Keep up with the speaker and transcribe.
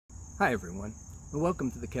Hi everyone, and welcome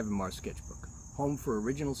to the Kevin Maher Sketchbook, home for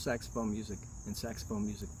original saxophone music and saxophone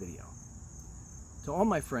music video. To all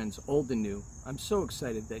my friends, old and new, I'm so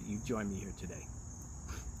excited that you joined me here today.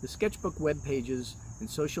 The Sketchbook web pages and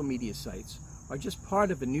social media sites are just part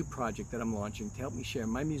of a new project that I'm launching to help me share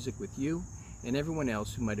my music with you and everyone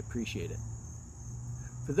else who might appreciate it.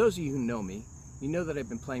 For those of you who know me, you know that I've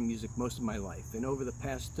been playing music most of my life, and over the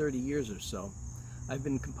past 30 years or so, I've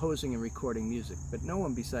been composing and recording music, but no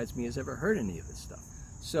one besides me has ever heard any of this stuff.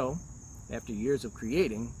 So, after years of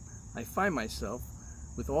creating, I find myself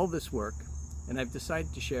with all this work, and I've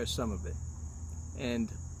decided to share some of it, and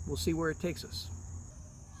we'll see where it takes us.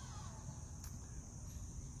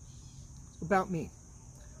 About me.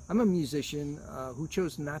 I'm a musician who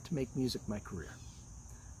chose not to make music my career,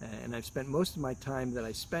 and I've spent most of my time that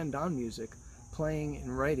I spend on music playing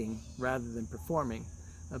and writing rather than performing,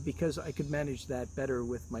 because I could manage that better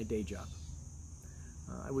with my day job.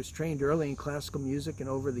 I was trained early in classical music, and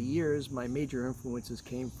over the years my major influences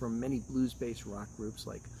came from many blues-based rock groups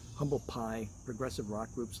like Humble Pie, progressive rock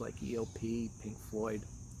groups like ELP, Pink Floyd,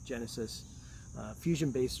 Genesis,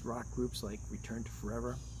 fusion-based rock groups like Return to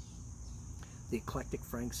Forever, the eclectic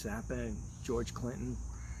Frank Zappa and George Clinton,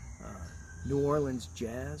 New Orleans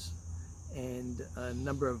jazz, and a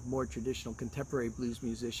number of more traditional contemporary blues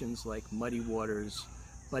musicians like Muddy Waters,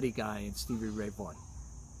 Buddy Guy, and Stevie Ray Vaughan.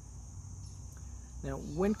 Now,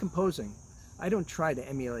 when composing, I don't try to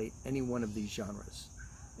emulate any one of these genres,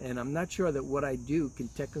 and I'm not sure that what I do can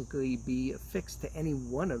technically be affixed to any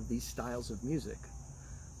one of these styles of music,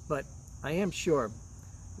 but I am sure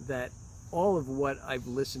that all of what I've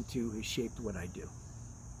listened to has shaped what I do.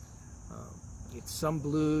 It's some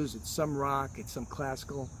blues, it's some rock, it's some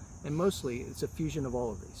classical, and mostly it's a fusion of all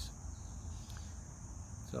of these.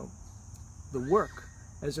 So, the work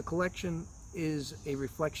as a collection is a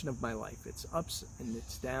reflection of my life. It's ups and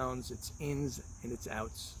its downs, its ins and its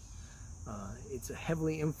outs. It's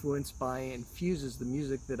heavily influenced by and fuses the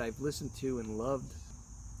music that I've listened to and loved.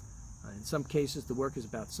 In some cases, the work is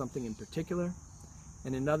about something in particular,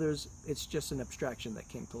 and in others, it's just an abstraction that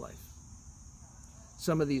came to life.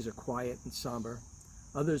 Some of these are quiet and somber,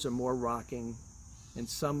 others are more rocking, and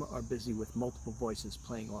some are busy with multiple voices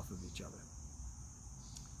playing off of each other.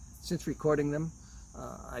 Since recording them,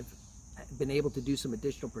 I've been able to do some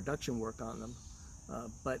additional production work on them,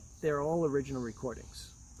 but they're all original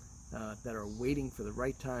recordings that are waiting for the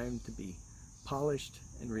right time to be polished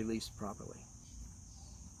and released properly.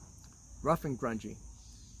 Rough and grungy,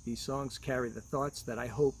 these songs carry the thoughts that I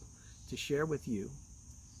hope to share with you,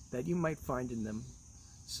 that you might find in them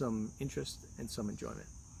some interest and some enjoyment.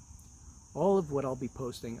 All of what I'll be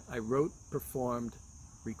posting, I wrote, performed,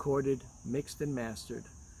 recorded, mixed, and mastered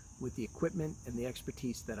with the equipment and the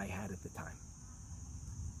expertise that I had at the time.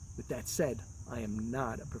 With that said, I am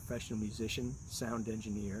not a professional musician, sound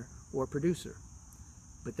engineer, or producer.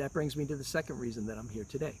 But that brings me to the second reason that I'm here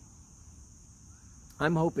today.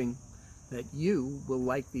 I'm hoping that you will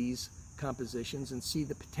like these compositions and see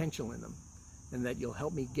the potential in them, and that you'll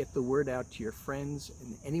help me get the word out to your friends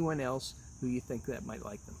and anyone else who you think that might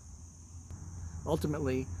like them.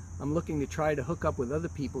 Ultimately, I'm looking to try to hook up with other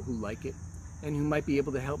people who like it and who might be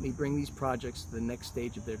able to help me bring these projects to the next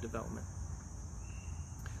stage of their development.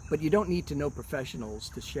 But you don't need to know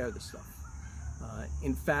professionals to share this stuff.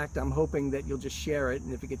 In fact, I'm hoping that you'll just share it,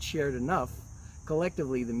 and if it gets shared enough,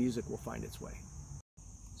 collectively the music will find its way.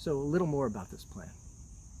 So a little more about this plan.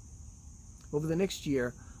 Over the next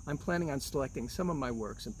year, I'm planning on selecting some of my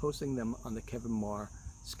works and posting them on the Kevin Maher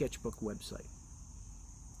Sketchbook website.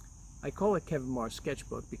 I call it Kevin Maher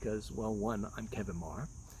Sketchbook because, well, one, I'm Kevin Maher,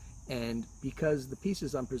 and because the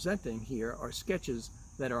pieces I'm presenting here are sketches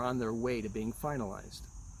that are on their way to being finalized.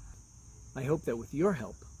 I hope that with your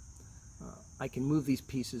help, I can move these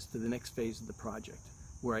pieces to the next phase of the project,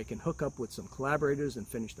 where I can hook up with some collaborators and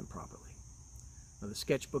finish them properly. Now, the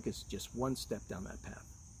sketchbook is just one step down that path.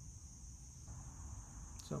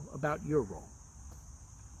 So, about your role.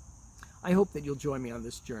 I hope that you'll join me on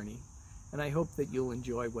this journey, and I hope that you'll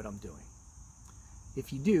enjoy what I'm doing.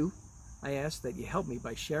 If you do, I ask that you help me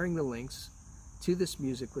by sharing the links to this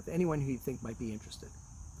music with anyone who you think might be interested.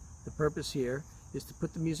 The purpose here is to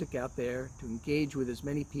put the music out there, to engage with as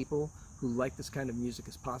many people who like this kind of music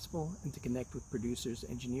as possible, and to connect with producers,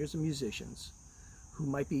 engineers, and musicians who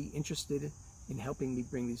might be interested in helping me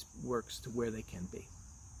bring these works to where they can be.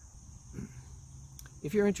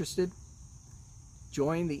 If you're interested,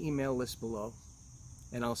 join the email list below,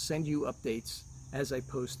 and I'll send you updates as I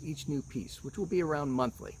post each new piece, which will be around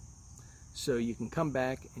monthly, so you can come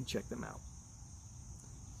back and check them out.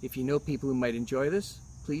 If you know people who might enjoy this,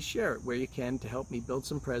 please share it where you can to help me build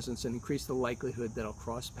some presence and increase the likelihood that I'll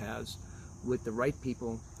cross paths with the right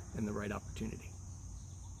people and the right opportunity.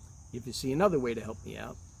 If you see another way to help me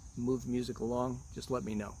out, move the music along, just let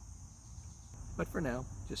me know. But for now,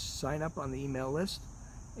 just sign up on the email list,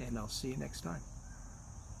 and I'll see you next time.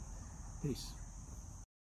 Peace.